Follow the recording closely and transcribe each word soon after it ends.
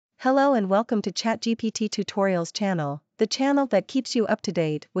Hello and welcome to ChatGPT Tutorials channel, the channel that keeps you up to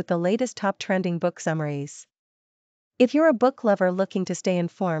date with the latest top trending book summaries. If you're a book lover looking to stay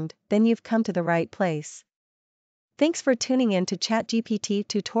informed, then you've come to the right place. Thanks for tuning in to ChatGPT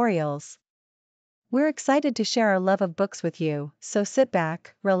Tutorials. We're excited to share our love of books with you, so sit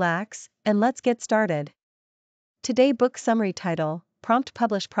back, relax, and let's get started. Today book summary title, Prompt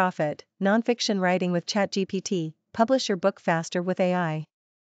Publish Profit, Nonfiction Writing with ChatGPT, Publish your book faster with AI.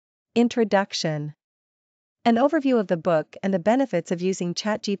 Introduction. An overview of the book and the benefits of using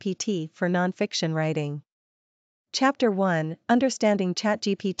ChatGPT for nonfiction writing. Chapter 1, Understanding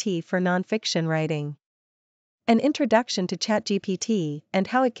ChatGPT for Nonfiction Writing. An introduction to ChatGPT and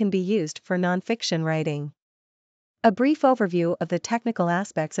how it can be used for nonfiction writing. A brief overview of the technical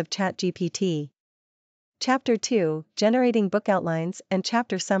aspects of ChatGPT. Chapter 2, Generating Book Outlines and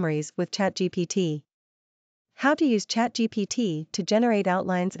Chapter Summaries with ChatGPT. How to use ChatGPT to generate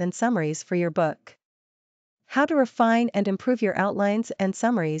outlines and summaries for your book. How to refine and improve your outlines and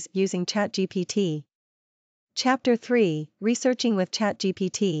summaries using ChatGPT. Chapter 3, Researching with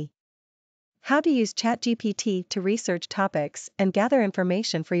ChatGPT. How to use ChatGPT to research topics and gather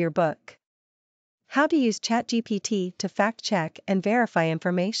information for your book. How to use ChatGPT to fact-check and verify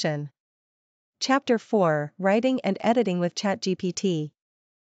information. Chapter 4, Writing and Editing with ChatGPT.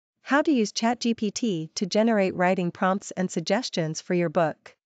 How to use ChatGPT to generate writing prompts and suggestions for your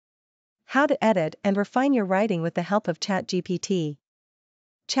book. How to edit and refine your writing with the help of ChatGPT.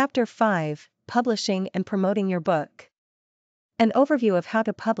 Chapter 5, Publishing and Promoting Your Book. An overview of how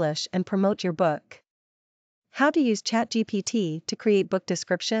to publish and promote your book. How to use ChatGPT to create book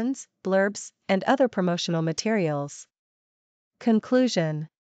descriptions, blurbs, and other promotional materials. Conclusion.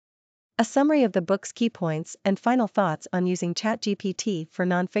 A summary of the book's key points and final thoughts on using ChatGPT for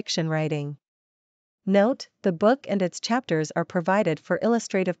nonfiction writing. Note, the book and its chapters are provided for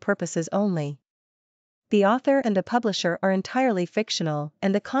illustrative purposes only. The author and the publisher are entirely fictional,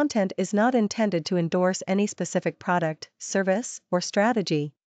 and the content is not intended to endorse any specific product, service, or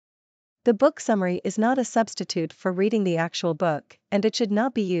strategy. The book summary is not a substitute for reading the actual book, and it should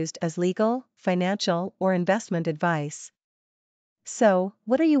not be used as legal, financial, or investment advice. So,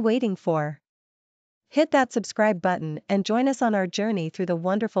 what are you waiting for? Hit that subscribe button and join us on our journey through the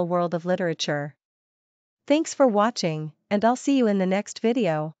wonderful world of literature. Thanks for watching, and I'll see you in the next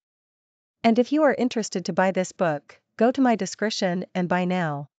video. And if you are interested to buy this book, go to my description and buy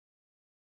now.